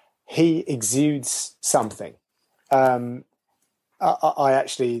 He exudes something. I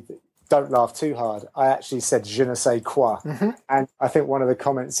actually... Don't laugh too hard. I actually said je ne sais quoi. Mm-hmm. And I think one of the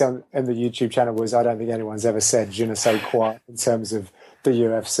comments in the YouTube channel was, I don't think anyone's ever said je ne sais quoi in terms of the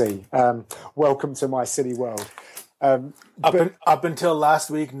UFC. Welcome to my silly world. Up until last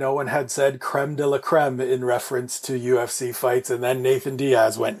week, no one had said creme de la creme in reference to UFC fights, and then Nathan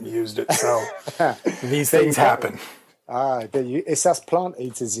Diaz went and used it. So these things happen. It's us plant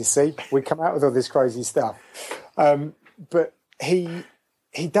eaters, you see. We come out with all this crazy stuff. But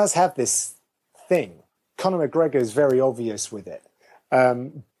he does have this thing. Conor McGregor is very obvious with it.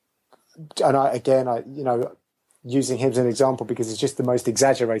 And I, you know, using him as an example because it's just the most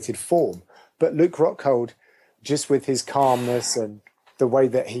exaggerated form. But Luke Rockhold, just with his calmness and the way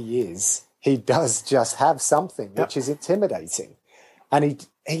that he does just have something which is intimidating. And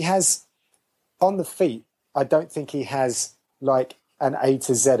he has, on the feet, I don't think he has like an A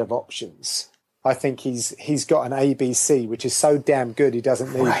to Z of options. I think he's got an ABC, which is so damn good he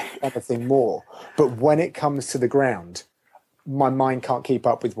doesn't need anything more. But when it comes to the ground, my mind can't keep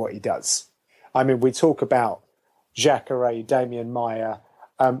up with what he does. I mean, we talk about Jacare, Damian Maia,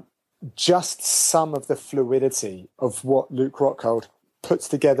 just some of the fluidity of what Luke Rockhold puts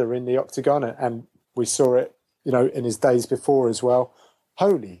together in the octagon, and we saw it, you know, in his days before as well.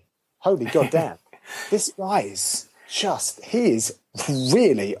 Holy goddamn. This guy is he is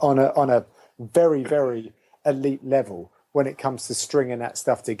really on a very, very elite level when it comes to stringing that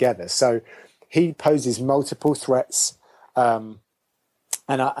stuff together. So he poses multiple threats, and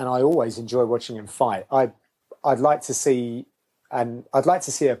I always enjoy watching him fight. I'd like to see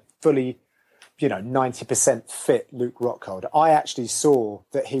a fully, 90% fit Luke Rockhold. I actually saw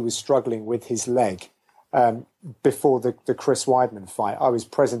that he was struggling with his leg before the Chris Weidman fight. I was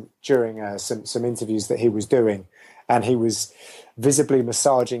present during some interviews that he was doing, and he was visibly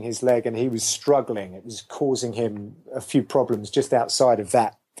massaging his leg, and he was struggling. It was causing him a few problems just outside of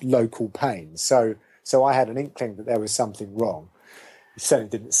that local pain. So I had an inkling that there was something wrong. He certainly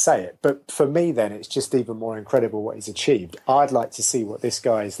didn't say it. But for me, then, it's just even more incredible what he's achieved. I'd like to see what this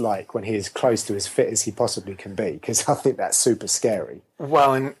guy is like when he is close to as fit as he possibly can be, because I think that's super scary.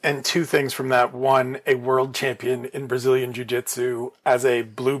 Well, and two things from that. One, a world champion in Brazilian Jiu-Jitsu as a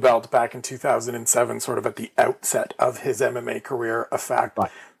blue belt back in 2007, sort of at the outset of his MMA career, a fact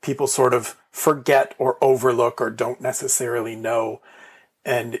people sort of forget or overlook or don't necessarily know.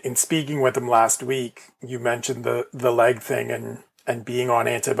 And in speaking with him last week, you mentioned the leg thing and being on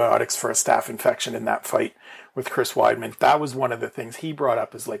antibiotics for a staph infection in that fight with Chris Weidman. That was one of the things he brought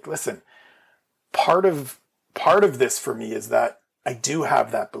up, is like, listen, part of this for me is that I do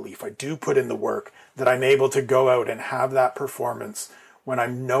have that belief. I do put in the work, that I'm able to go out and have that performance when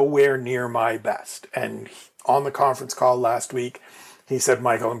I'm nowhere near my best. And on the conference call last week, he said,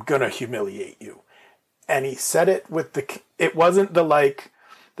 Michael, I'm going to humiliate you. And he said it it wasn't the like,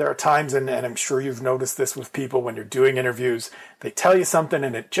 there are times, and I'm sure you've noticed this with people when you're doing interviews, they tell you something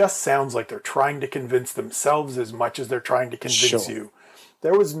and it just sounds like they're trying to convince themselves as much as they're trying to convince you.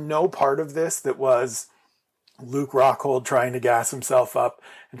 There was no part of this that was Luke Rockhold trying to gas himself up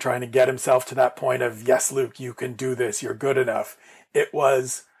and trying to get himself to that point of, yes, Luke, you can do this. You're good enough. It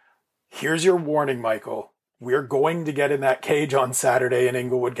was, here's your warning, Michael. We're going to get in that cage on Saturday in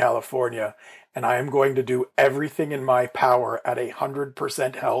Inglewood, California, and I am going to do everything in my power at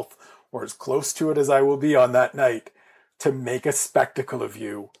 100% health, or as close to it as I will be on that night, to make a spectacle of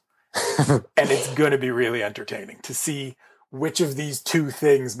you. And it's going to be really entertaining to see which of these two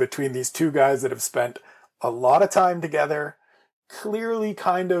things, between these two guys that have spent a lot of time together, clearly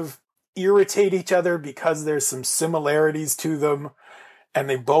kind of irritate each other because there's some similarities to them, and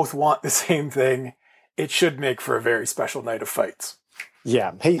they both want the same thing. It should make for a very special night of fights.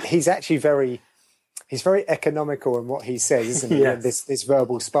 Yeah, he's actually very economical in what he says, isn't he? Yes. This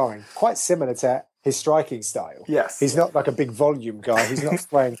verbal sparring, quite similar to his striking style. Yes. He's not like a big volume guy. He's not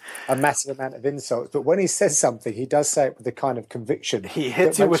throwing a massive amount of insults, but when he says something, he does say it with the kind of conviction. He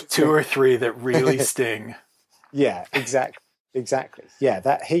hits you with two or three that really sting. Yeah, exactly.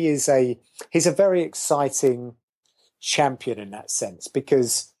 Yeah, he's a very exciting champion in that sense,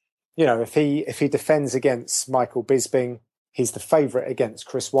 because, you know, if he defends against Michael Bisping, he's the favourite against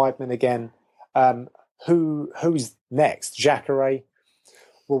Chris Weidman again. Who's next? Jacare?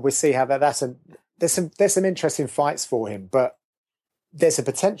 Well, we'll see how that's there's some interesting fights for him, but there's a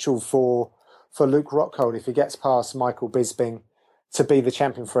potential for Luke Rockhold, if he gets past Michael Bisping, to be the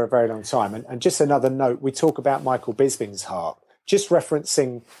champion for a very long time. And just another note, we talk about Michael Bisping's heart, just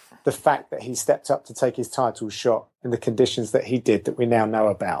referencing the fact that he stepped up to take his title shot in the conditions that he did, that we now know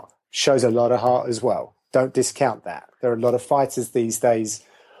about, shows a lot of heart as well. Don't discount that. There are a lot of fighters these days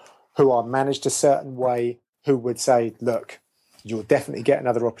who are managed a certain way, who would say, look, you'll definitely get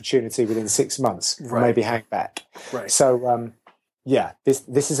another opportunity within 6 months, or maybe hang back. Right. So,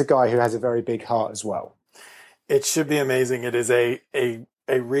 this is a guy who has a very big heart as well. It should be amazing. It is a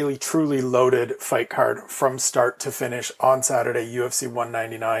really, truly loaded fight card from start to finish on Saturday, UFC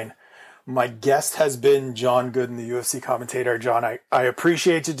 199. My guest has been John Gooden, the UFC commentator. John, I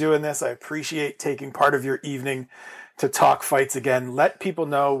appreciate you doing this. I appreciate taking part of your evening to talk fights again. Let people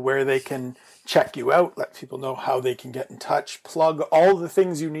know where they can check you out. Let people know how they can get in touch. Plug all the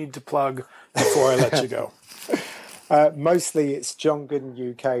things you need to plug before I let you go. Mostly it's John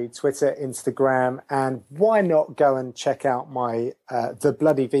Gooden UK, Twitter, Instagram, and why not go and check out my The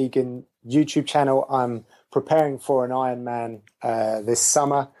Bloody Vegan YouTube channel. I'm preparing for an Ironman this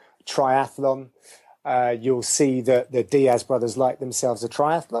summer, triathlon. You'll see that the Diaz brothers like themselves a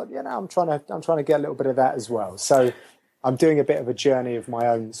triathlon. You know, I'm trying to get a little bit of that as well. So I'm doing a bit of a journey of my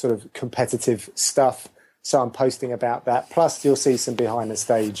own sort of competitive stuff. So I'm posting about that. Plus, you'll see some behind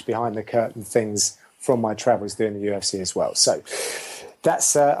the curtain things from my travels doing the UFC as well. So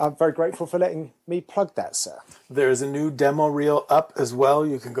that's I'm very grateful for letting me plug that, sir. There's a new demo reel up as well.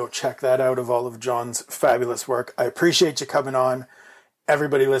 You can go check that out, of all of John's fabulous work. I appreciate you coming on.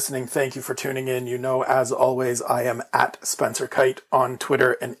 Everybody listening, thank you for tuning in. You know, as always, I am at Spencer Kyte on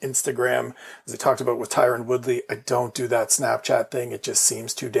Twitter and Instagram. As I talked about with Tyron Woodley, I don't do that Snapchat thing. It just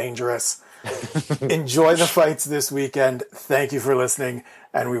seems too dangerous. Enjoy the fights this weekend. Thank you for listening,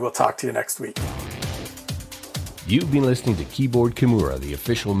 and we will talk to you next week. You've been listening to Keyboard Kimura, the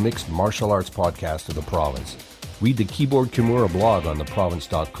official mixed martial arts podcast of the province. Read the Keyboard Kimura blog on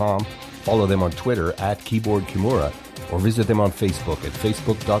theprovince.com. Follow them on Twitter at Keyboard Kimura, or visit them on Facebook at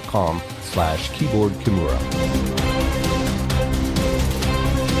facebook.com/keyboardkimura.